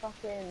get a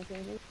fucking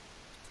thingy.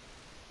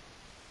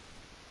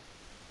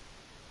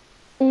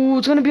 Ooh,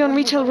 it's gonna be on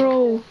retail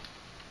row.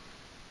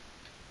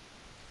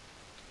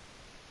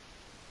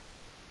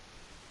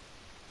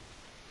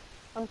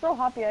 I'm so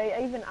happy.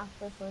 I even asked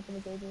for a sniper to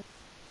go do.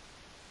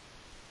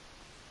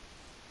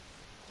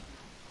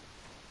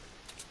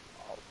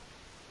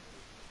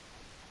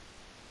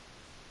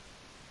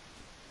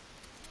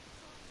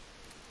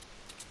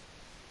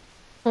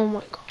 Oh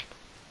my god.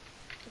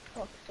 For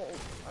fuck's sake.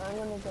 I'm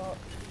gonna go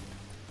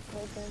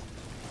right there.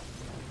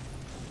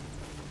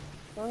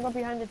 I'm gonna go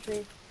behind the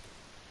tree.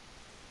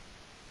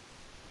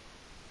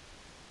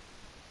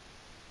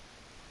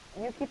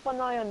 You keep an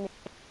eye on me.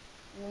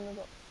 I'm gonna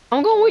go.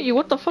 I'm going with you.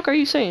 What the fuck are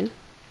you saying?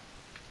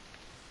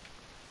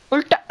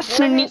 Oh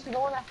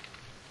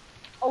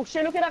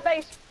shit, look at that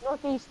base.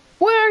 Northeast.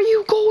 Where are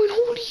you going?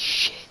 Holy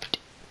shit.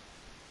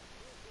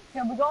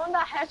 Yeah, we go on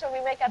that house and we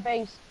make a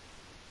base.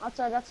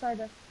 Outside, that side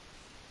there.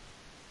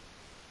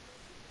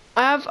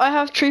 I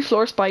have 3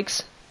 floor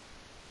spikes.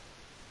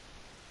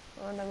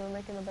 Oh, and then we're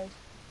making a base.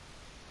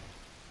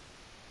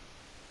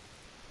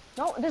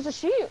 No, there's a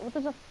shield.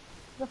 There's a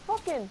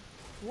fucking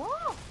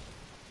what?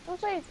 Don't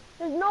say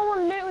there's no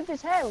one looted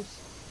this house.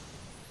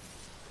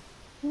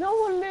 No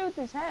one looted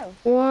this house.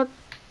 What?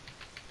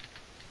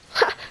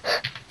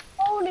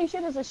 Holy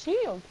shit, there's a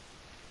shield.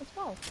 Let's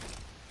go.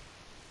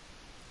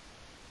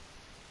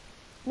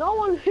 No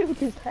one looted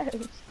this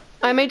house.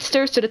 I made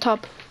stairs to the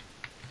top.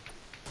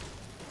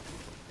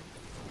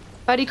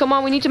 Paddy, come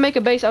on, we need to make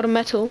a base out of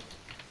metal.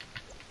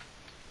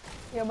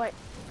 Yeah, wait.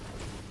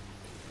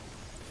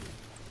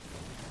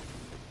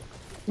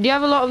 Do you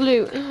have a lot of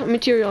loot?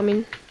 Material, I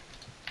mean.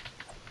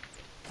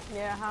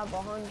 Yeah, I have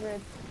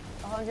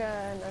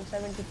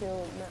 172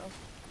 metal.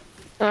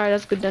 Alright,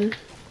 that's good then.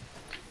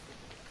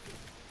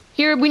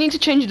 Here, we need to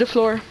change the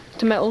floor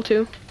to metal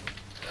too.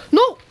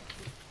 No!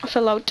 I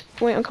fell out.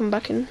 Wait, I'm coming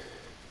back in.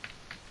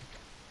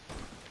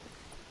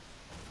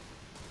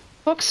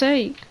 Fuck's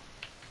sake.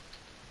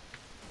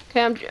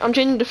 Okay, I'm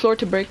changing the floor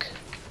to brick.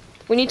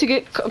 We need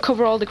to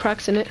cover all the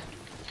cracks in it.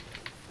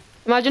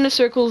 Imagine the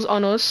circles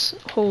on us.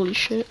 Holy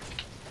shit.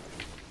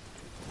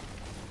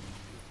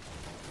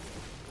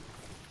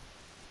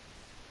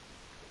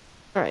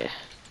 Alright.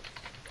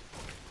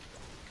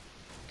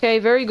 Okay,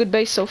 very good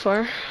base so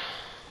far.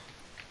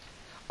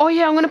 Oh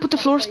yeah, I'm gonna put the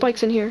floor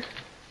spikes in here.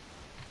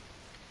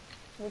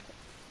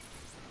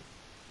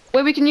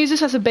 Wait, we can use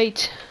this as a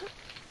bait.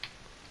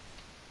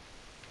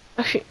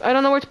 Actually, I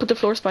don't know where to put the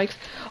floor spikes.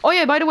 Oh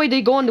yeah, by the way,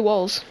 they go on the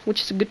walls,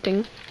 which is a good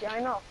thing. Yeah, I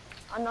know.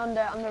 And on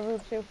the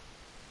roof too.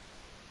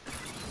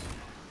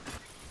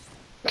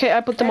 Okay,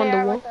 I put them on the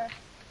wall. Right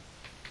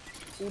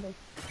see them.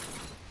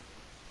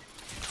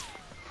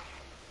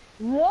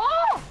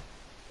 What?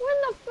 When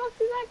the fuck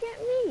did that get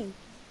me?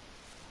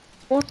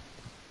 What?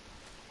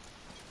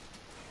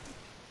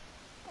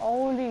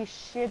 Holy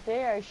shit,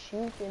 they are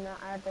shooting at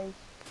our base.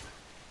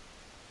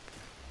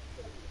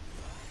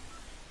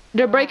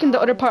 They're breaking the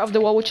other part of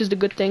the wall, which is the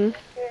good thing.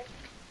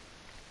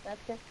 That's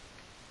good.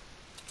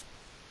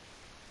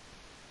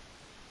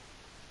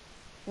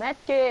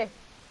 Metke.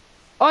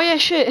 Oh yeah,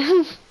 shit.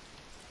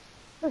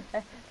 Thank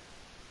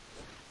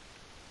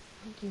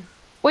you.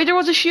 Wait, there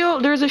was a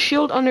shield. There's a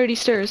shield under these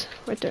stairs,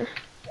 right there.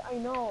 I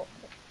know.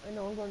 I'm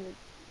going to.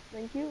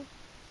 Thank you.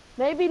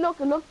 Maybe look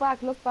back.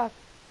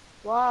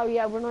 Wow,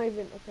 yeah, we're not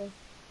even okay.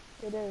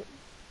 Get out.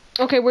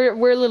 Okay,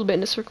 we're a little bit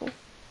in a circle.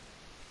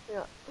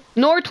 Yeah.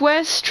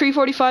 Northwest,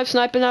 345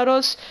 sniping at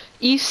us.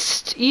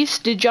 East,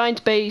 the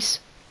giant base.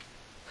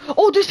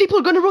 Oh, there's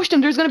people gonna rush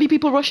them. There's gonna be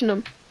people rushing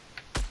them.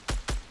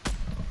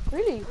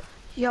 Really?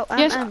 Yo,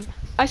 yes,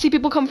 I see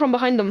people come from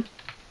behind them.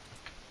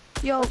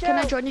 Yo, can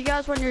I join you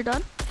guys when you're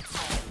done?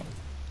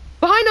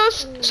 Behind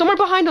us! Somewhere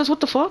behind us,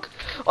 what the fuck?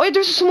 Oh yeah,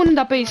 there's someone in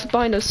that base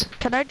behind us.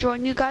 Can I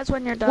join you guys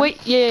when you're done?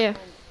 Wait, yeah.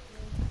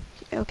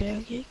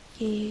 Okay.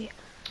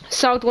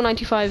 South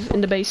 195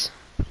 in the base.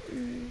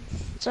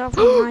 South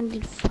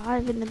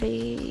 195 in the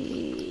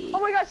base. Oh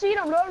my god, see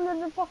them,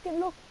 look, fucking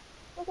look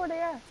where they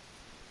are.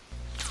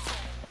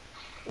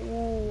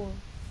 Ooh.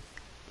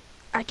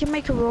 I can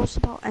make a roast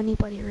about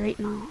anybody right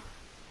now.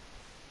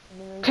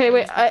 Okay,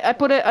 wait. I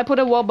put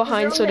a wall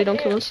behind so they don't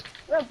kill us.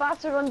 The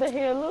bats are on the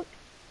hill. Look.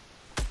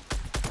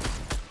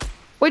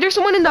 Wait, there's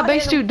someone in that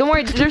base too. Don't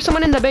worry, there's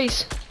someone in the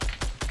base.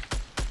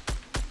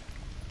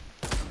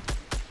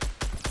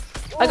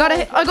 I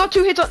got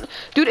 2 hits on.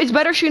 Dude, it's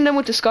better shooting them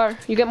with the scar.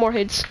 You get more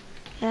hits.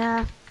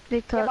 Yeah,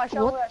 because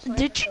what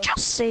did you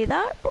just say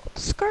that?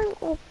 Scar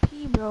OP,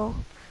 bro.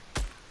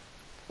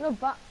 No,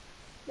 but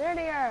there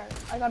they are.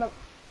 I got them.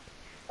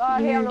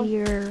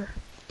 Here.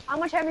 How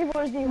much heavy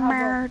bullets do you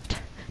have?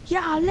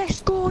 Yeah,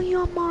 let's go,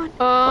 you man.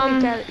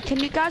 Can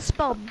you guys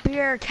spell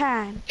beer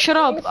can? Shut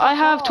up. I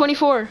have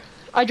 24.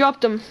 I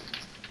dropped them.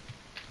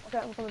 Okay,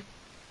 I'm coming.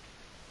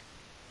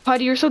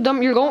 Paddy, you're so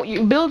dumb. You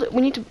build.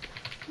 We need to.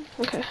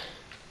 Okay.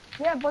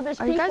 Yeah, but there's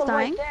people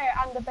right there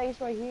and the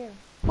base right here.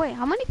 Wait,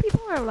 how many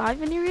people are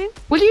alive in your game?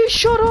 Will you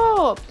shut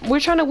up? We're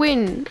trying to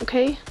win,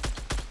 okay?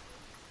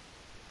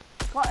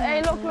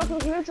 Hey, look,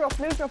 loot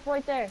drop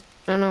right there.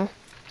 I know.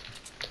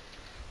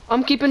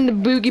 I'm keeping the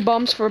boogie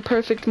bombs for a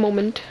perfect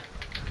moment.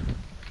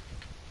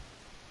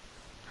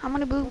 How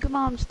many boogie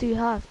bombs do you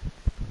have?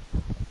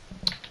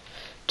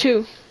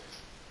 2.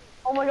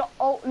 Oh my god,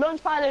 oh,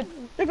 launch pilot.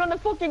 They're gonna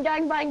fucking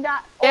gangbang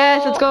that.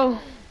 Yes, let's go.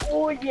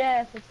 Oh,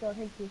 yes, let's go,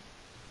 thank you.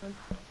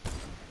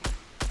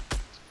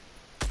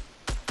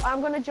 I'm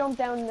gonna jump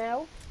down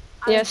now.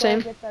 Yeah,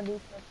 same. Get that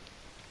loot drop.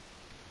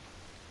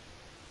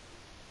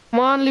 Come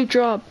on, loot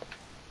drop.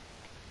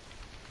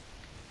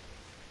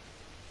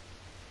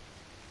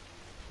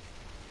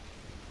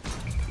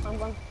 I'm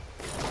going.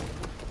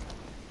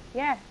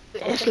 Yeah.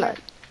 It's like.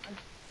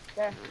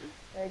 There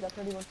you go,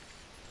 31.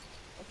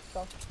 Let's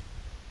go.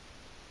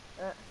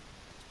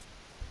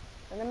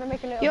 I'm gonna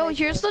make a little. Yo,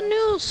 here's the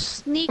new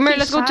sneaky. Come here,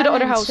 let's go to the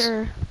other house.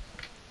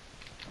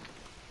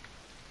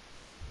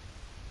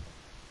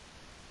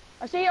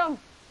 I see him.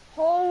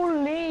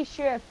 Holy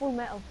shit, full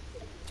metal.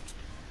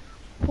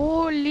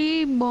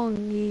 Holy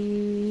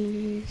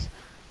monkeys.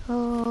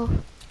 Oh.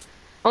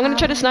 I'm gonna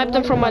try to snipe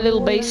them from my little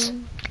base.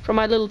 From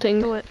my little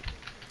thing. Do it.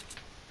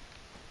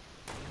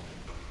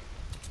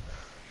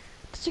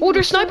 Oh,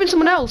 they're sniping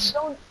someone else.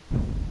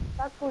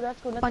 That's good, that's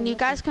good. Come on, you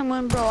guys can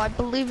win, bro. I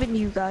believe in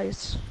you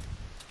guys.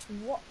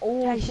 What?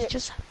 Oh, guys, shit.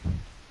 just...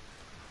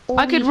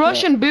 I could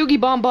rush and boogie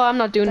bomb, but I'm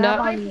not doing Dab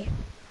that. on you.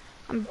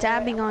 I'm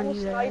dabbing on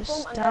you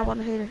guys. Dab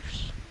on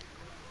haters.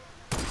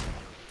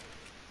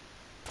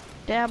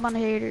 Dab on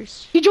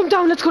haters. He jumped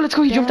down. Let's go.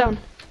 He jumped down.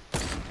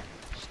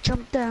 Just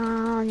jump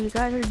down. You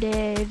guys are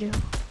dead.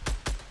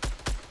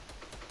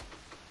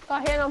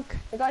 I hit him.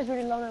 The guy's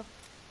really low now.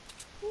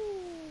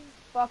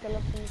 Fuck, I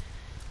love him.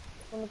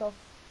 I'm gonna go.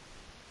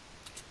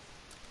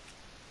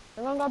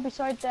 I'm gonna go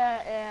beside the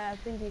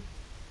thingy.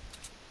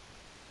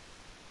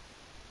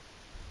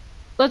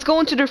 Let's go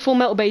into their full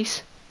metal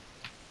base.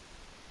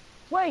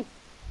 Wait,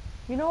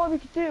 you know what we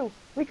could do?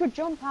 We could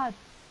jump pad.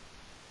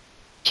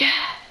 Yeah.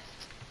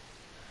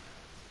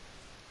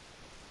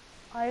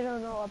 I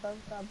don't know about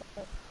that,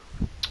 but...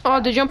 Oh,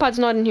 the jump pad's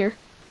not in here.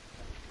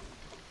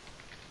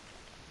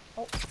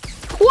 Oh.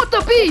 What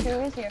the beep? Who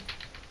is here?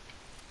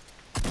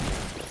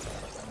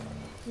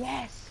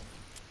 Yes.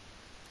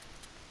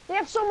 They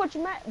have so much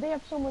they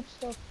have so much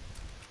stuff.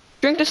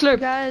 Drink the slurp.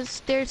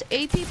 Guys, there's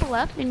 8 people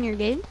left in your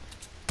game.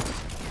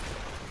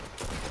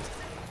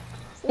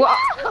 Well,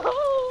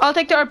 I'll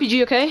take the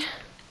RPG, okay?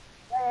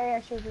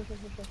 Yeah, sure.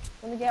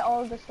 Let me get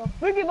all the stuff.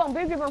 Boogie bomb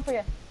for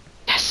you.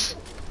 Yes.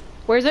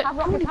 Where is it? How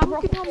many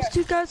boogie bombs do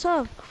you guys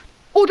have?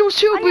 Oh, there was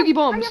 2 boogie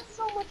bombs. I have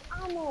so much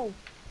ammo.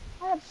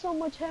 I have so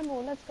much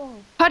ammo. Let's go.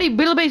 Paddy,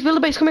 build a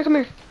base. Come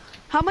here.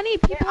 How many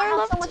people are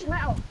left? I have so much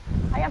metal.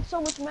 I have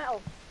so much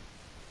metal.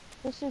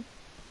 This is...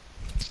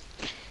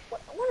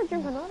 What? I want to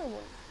drink another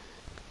one.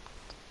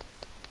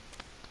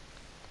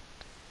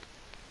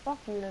 Fuck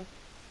you then.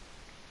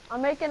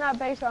 I'm making that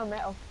base out of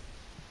metal.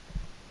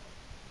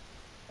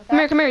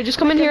 Okay? Come here. Just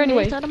come in here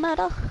anyway. No,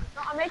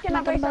 I'm making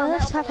that base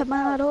out of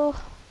metal.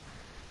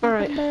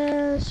 Alright.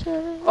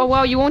 Oh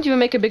wow, you won't even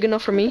make it big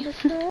enough for me.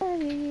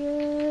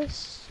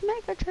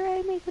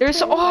 There's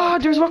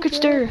rockets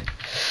there.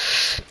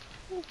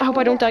 I hope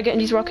I don't die getting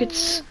these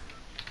rockets.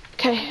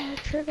 Okay.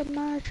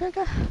 My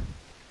trigger.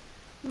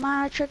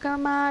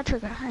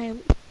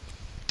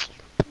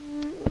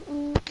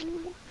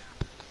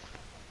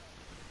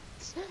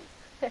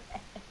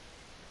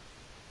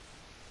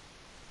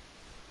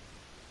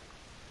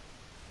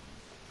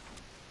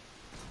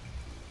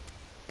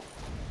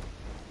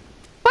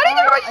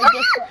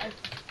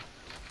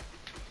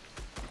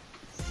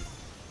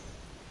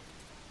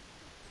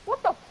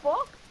 What the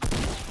fuck?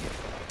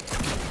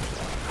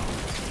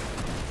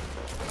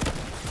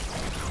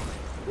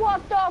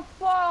 What the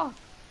fuck?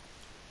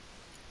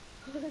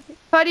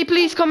 Paddy,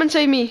 please come and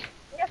save me.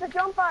 He has a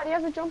jump pad. Wait,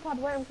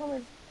 I'm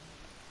coming.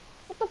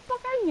 What the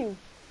fuck are you?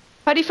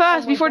 Paddy,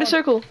 fast, Oh my before the God.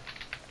 circle.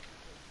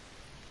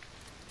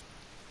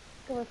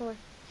 Come here, come here.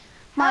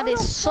 Man,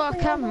 it's so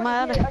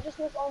mad. I just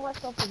left all my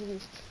stuff with you.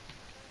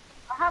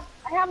 I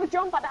have a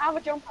jump pad, I have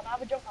a jump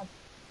pad.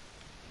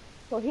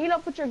 So heal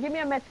up with your, give me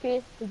a med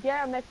kit. We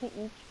get a med kit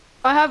each.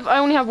 I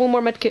only have one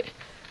more med kit.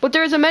 But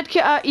there is a med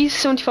kit at East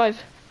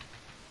 75.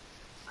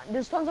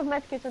 There's tons of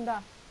med kits in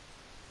that.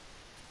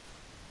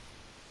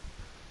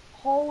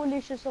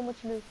 Holy shit, so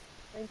much loot.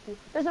 Thank you.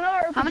 There's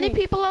another RPG. How many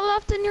people are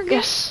left in your game?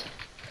 Yes.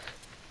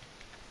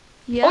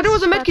 Yes. Oh, there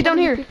was a med kit down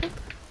here.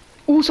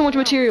 Ooh, so much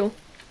material.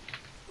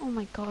 Oh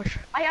my gosh.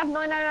 I have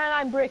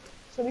 999 brick,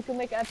 so we can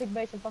make an epic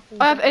base and fucking.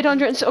 I have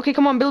 800. Okay,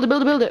 come on, build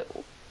it.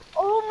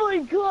 Oh my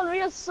god, we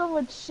have so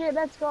much shit.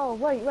 Let's go.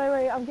 Wait.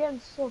 I'm getting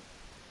so.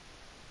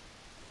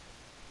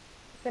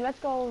 Okay, let's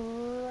go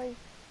right.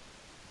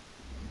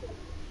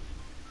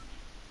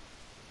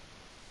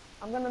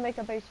 I'm gonna make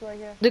a base right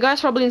here. The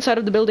guy's probably inside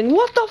of the building.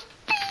 What the f?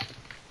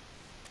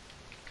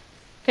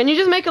 Can you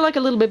just make it like a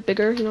little bit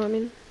bigger? You know what I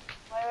mean?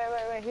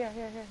 Wait. Here.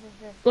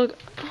 Look.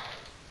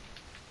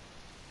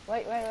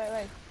 Wait.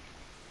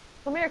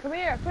 Come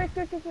here. Quick.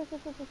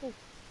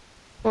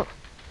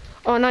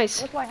 Oh,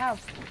 nice. What do I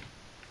have?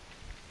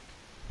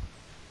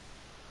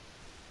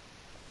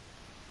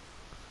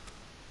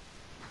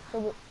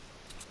 So,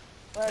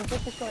 well,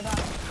 just destroy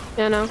that.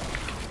 Yeah, no.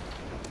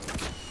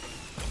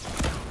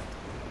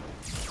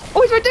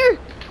 Oh, he's right there!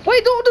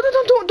 Wait,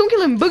 don't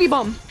kill him! Boogie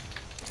bomb!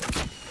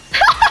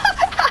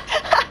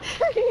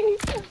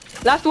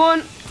 Last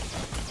one!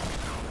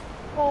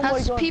 Oh my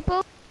That's god.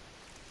 people.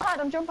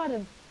 Jump at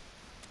him.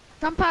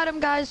 Jump at him,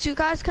 guys. You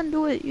guys can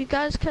do it. You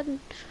guys can.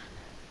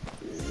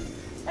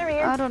 There he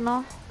is. I don't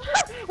know.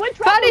 Wait,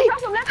 Patty!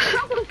 trap him, let's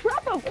trap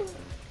him!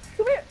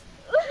 Come here!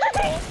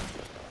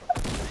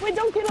 Wait,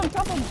 don't kill him,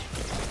 trap him!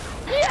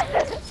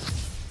 Yes!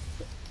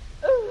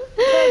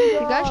 You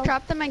guys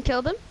trapped him and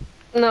killed him?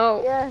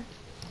 No. Yeah.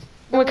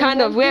 We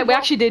kind of. We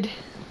actually did.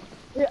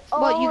 Yeah.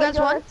 What, you my guys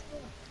God. won?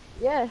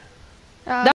 Yeah.